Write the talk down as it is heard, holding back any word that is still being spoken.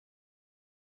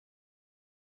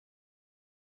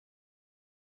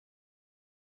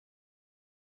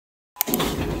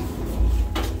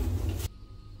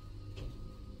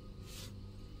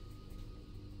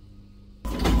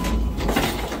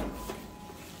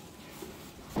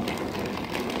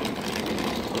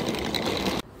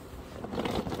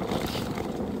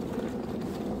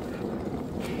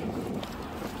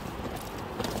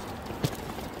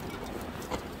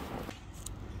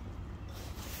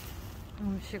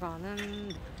시간은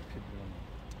You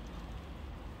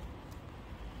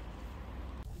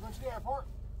going to the airport?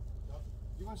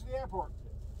 You going to the airport?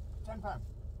 £10. There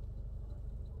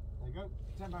you go.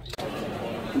 £10.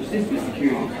 To assist with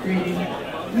security screening,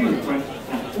 we request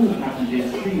that all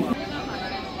passengers please.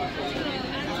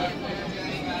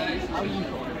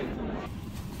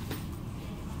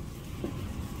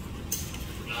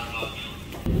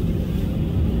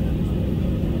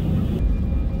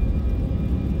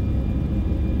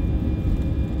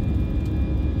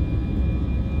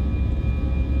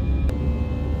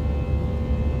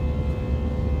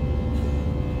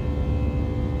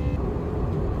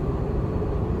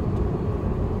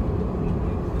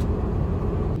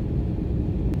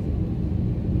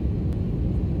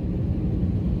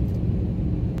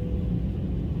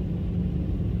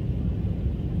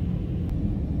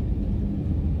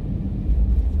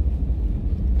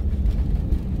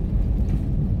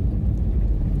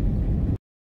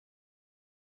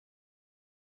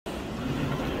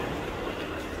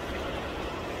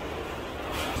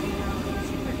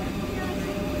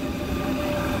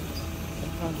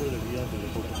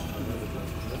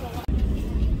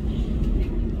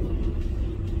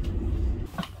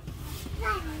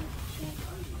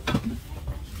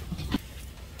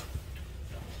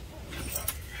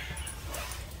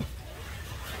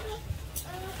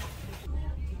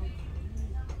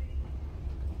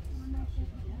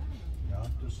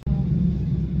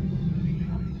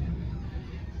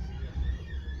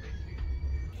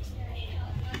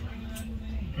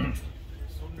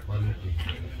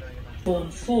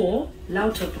 Form 4,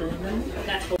 Lauterbrunnen.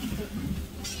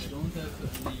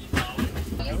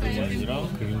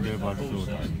 여기랑 그린델발트까지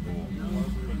다니고,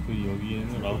 그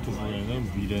여기에는 라우트브루에는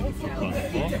미렌트 가는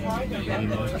거,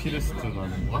 여기는 피르스트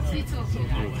가는 거,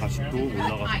 그리고 다시 또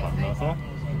올라가서 만나서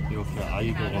이렇게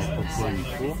아이거가 거꾸로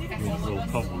있고 융프라우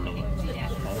타고 올라가는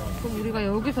거. 그럼 우리가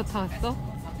여기서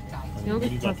탔어?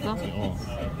 여기서 탔어? 어.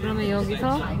 그러면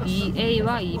여기서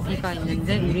 2A와 2B가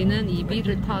있는데 우리는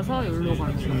 2B를 타서 여기로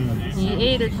가는 거야.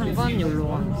 2A를 탄 건 여기로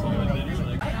가는 거야.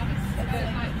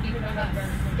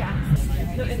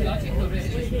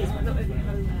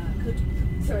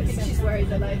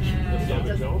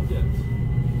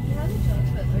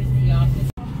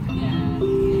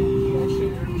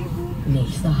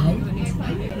 Nächster Halt.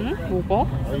 응? 뭐가?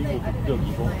 아이고 국적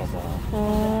 2번가 봐.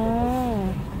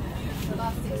 어.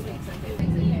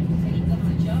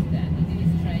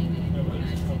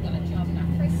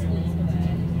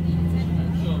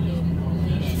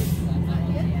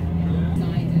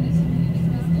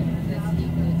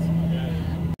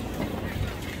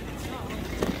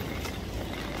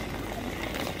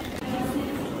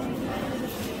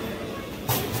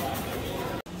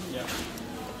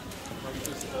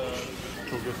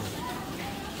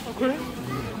 아, 그래?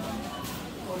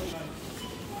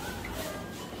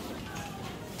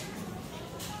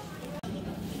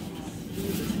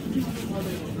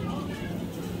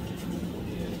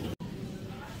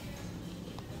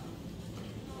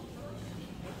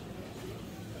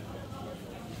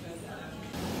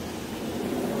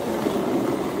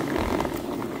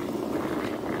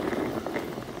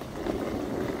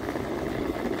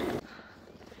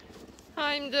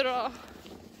 아, 힘들어.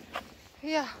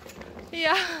 이야,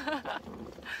 이야.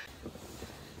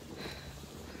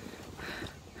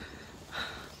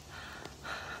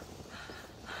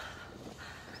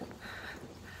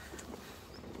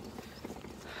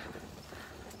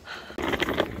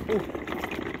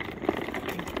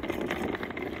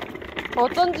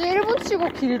 어쩐지 1분 치고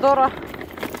길더라.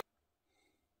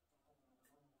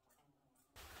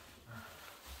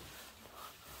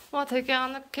 와, 되게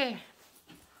아늑해.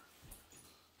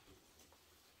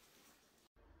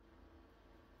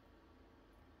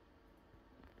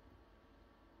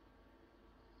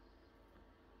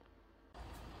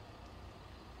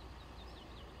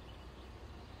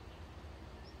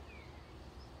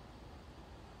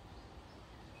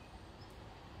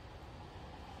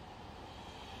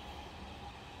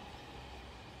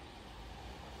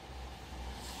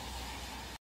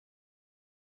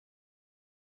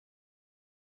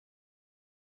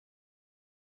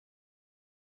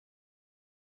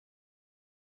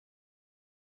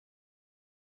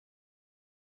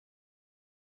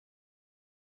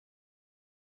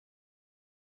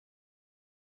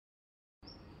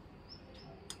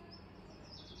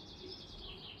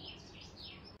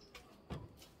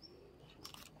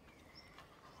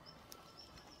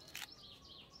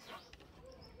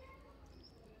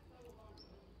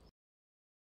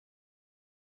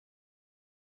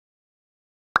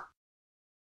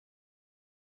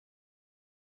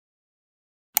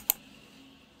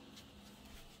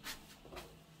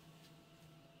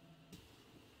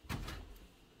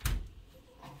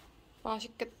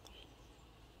 맛있겠다.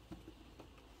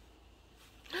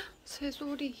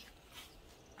 새소리.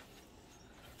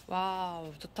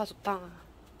 와우, 좋다, 좋다.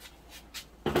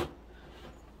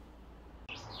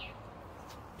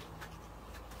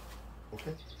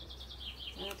 오케이.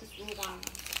 잘 먹겠습니다.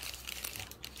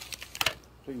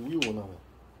 저기 우유 원하네.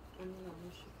 아니,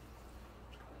 너무 싫어.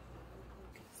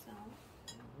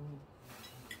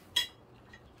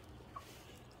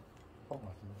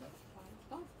 맛있는데?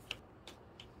 맛있어?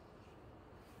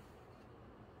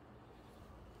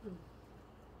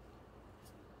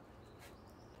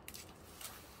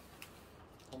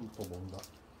 한 번 더 먹나?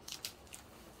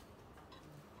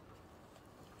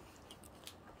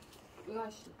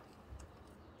 으아씨.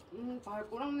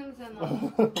 발꼬락 냄새 나.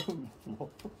 뭐?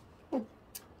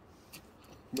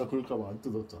 나 그럴까봐 안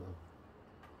뜯었잖아.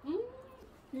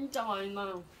 진짜 많이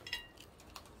나요.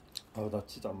 아, 나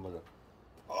치즈 안 맞아.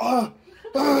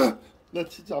 나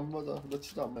치즈 안 맞아. 나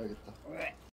치즈 안 맞아야겠다.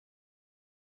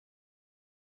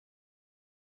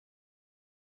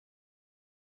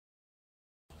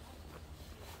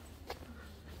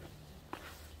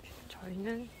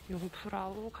 저희는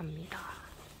융프라우 갑니다.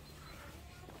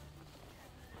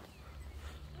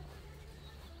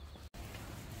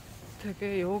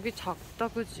 되게 여기 작다,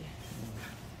 그지?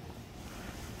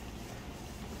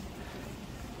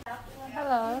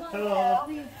 Hello. Hello.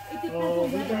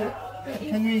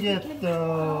 Can we get the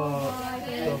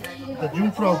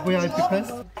융프라우 VIP pass?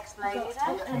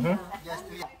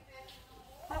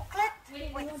 Booklet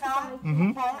with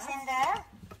some poems in there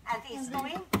and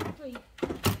history.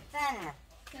 Then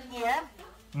here,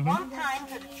 one time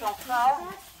to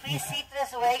Jönkau, free seat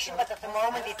reservation, but at the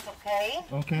moment it's okay.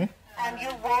 Okay. And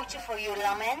your voucher for your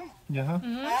lamen Yeah.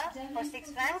 for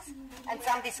 6 francs and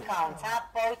some discounts.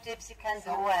 Boat trips you can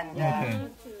do and Okay.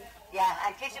 yeah,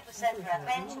 and 50% for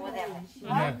adventure, whatever.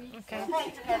 Yeah. Okay.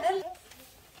 Going together.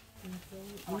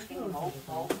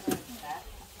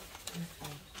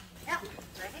 Yeah,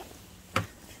 ready?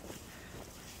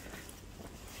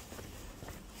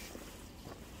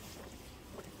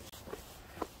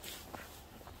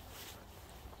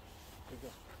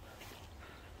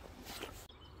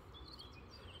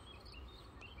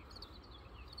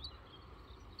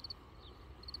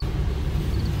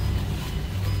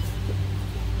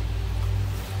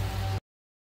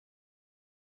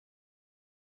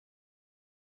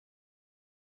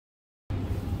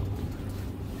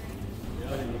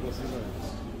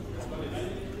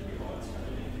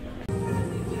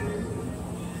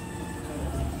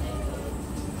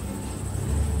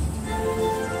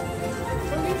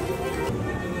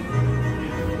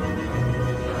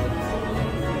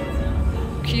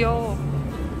 귀여워.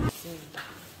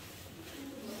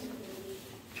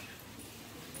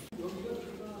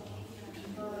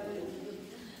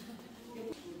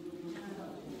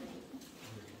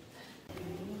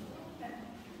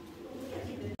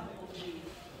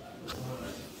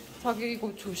 자기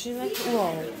이거 조심해.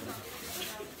 우와.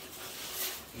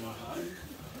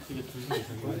 이게 조심해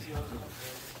된 거야.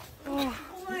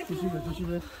 조심해,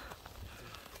 조심해.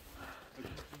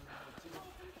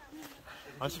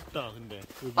 아쉽다 근데.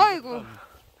 여기 아이고. 약간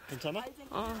괜찮아?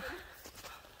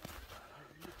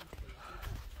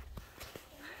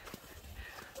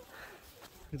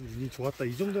 그래도 운이 좋았다.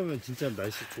 이 정도면 진짜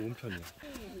날씨 좋은 편이야.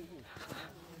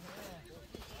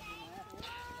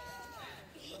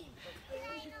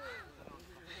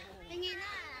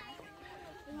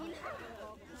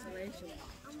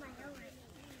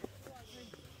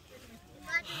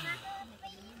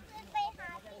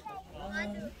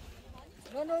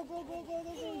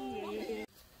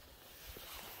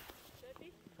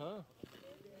 아.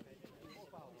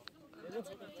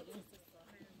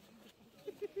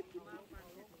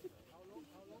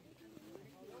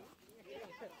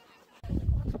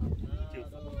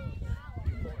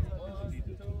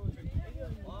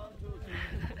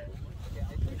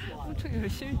 엄청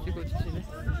열심히 찍어주시네.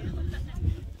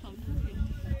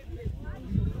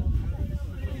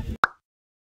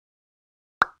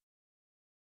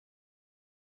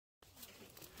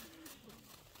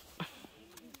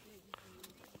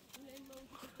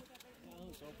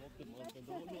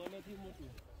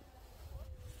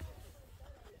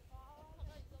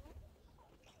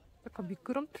 약간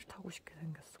미끄럼틀 타고 싶게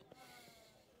생겼어.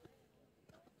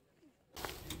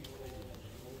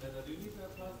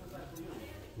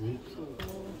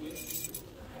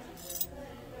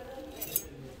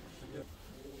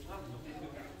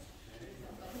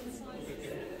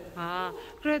 아,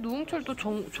 그래, 노홍철도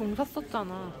종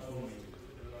샀었잖아.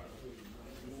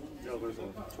 내가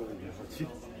그래서 저기 샀지.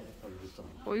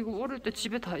 이거 어릴 때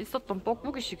집에 다 있었던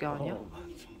뻐꾸기 시계 아니야?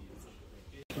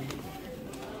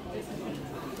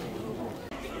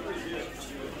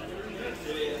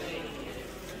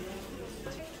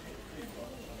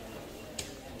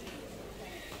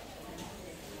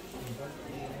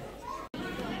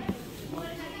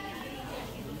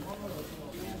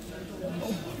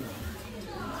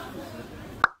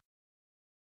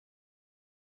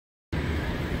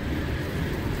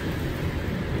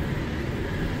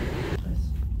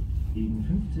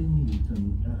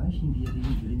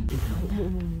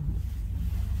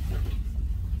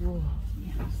 우와.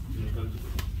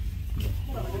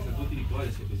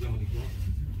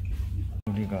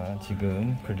 우리가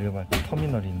지금 그린델발트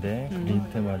터미널인데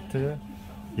그린델발트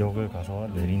역을 가서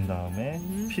내린 다음에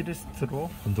피르스트로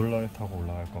곤돌라를 타고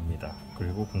올라갈 겁니다.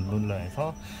 그리고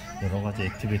곤돌라에서 여러 가지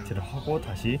액티비티를 하고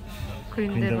다시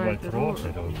그린델발트로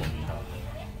내려올 겁니다.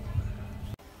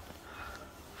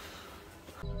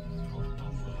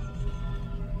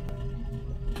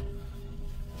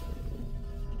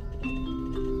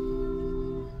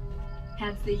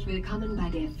 Herzlich willkommen bei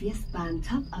der Fiestbahn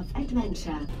Top of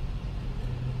Adventure.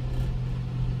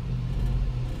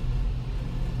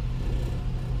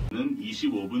 는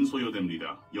 25분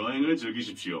소요됩니다. 여행을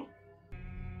즐기십시오.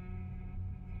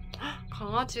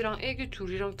 강아지랑 애기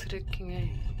둘이랑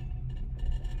트레킹해.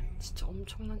 진짜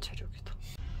엄청난 체력이다.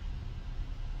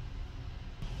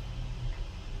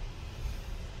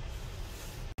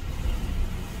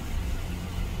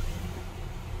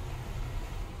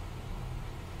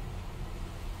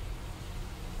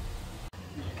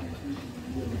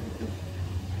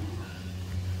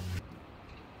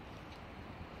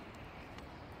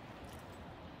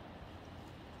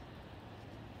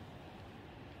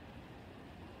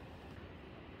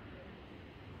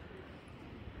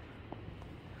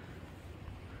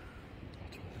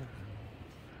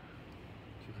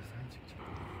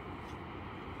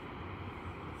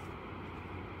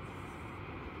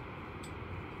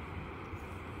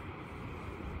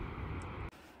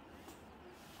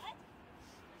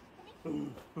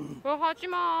 왜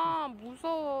하지마.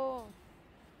 무서워.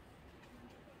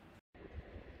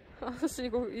 아저씨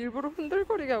이거 일부러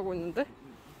흔들거리게 하고 있는데?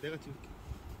 내가 찍을게.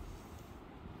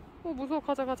 무서워.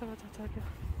 가자 자기야.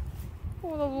 나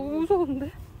너무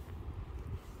무서운데?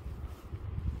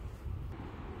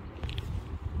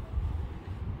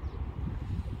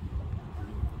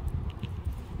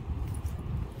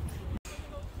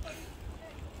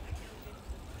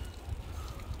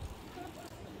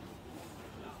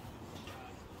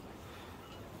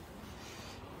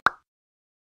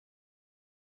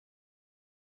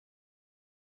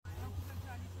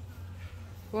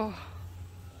 와.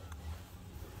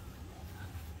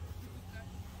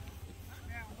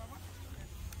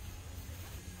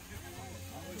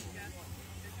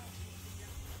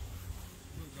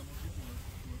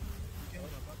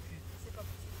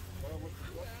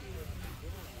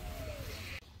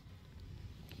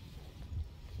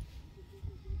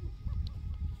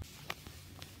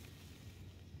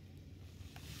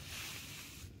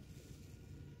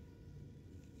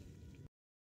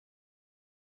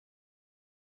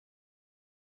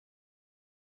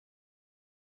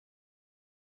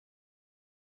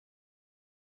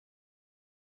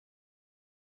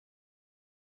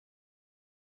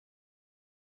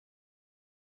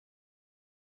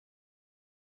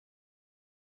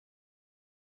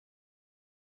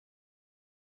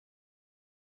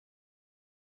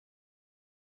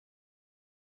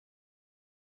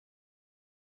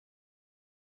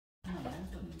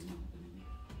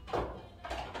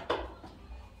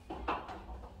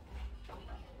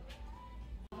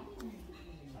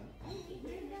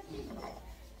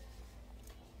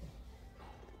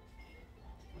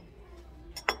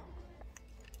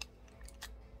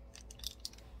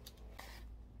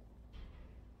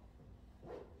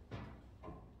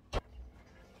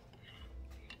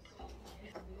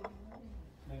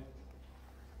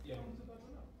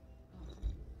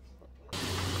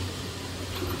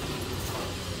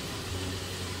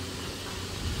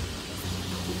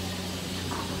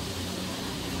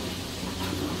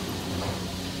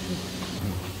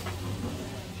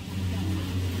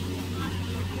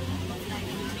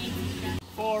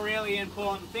 Four really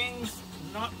important things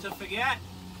not to forget.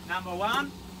 Number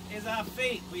one is our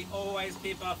feet. We always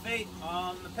keep our feet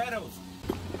on the pedals.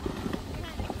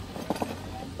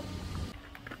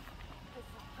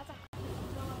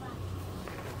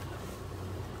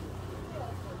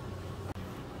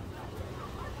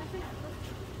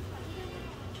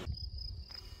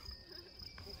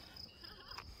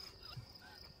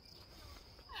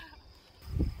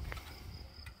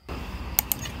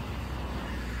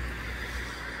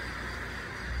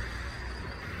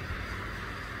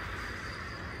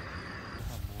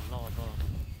 올라가서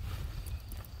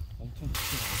엄청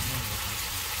깊게 나오는 거지.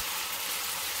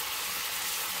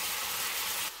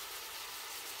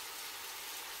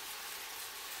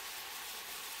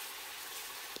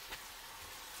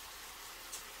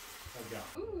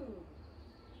 자기야.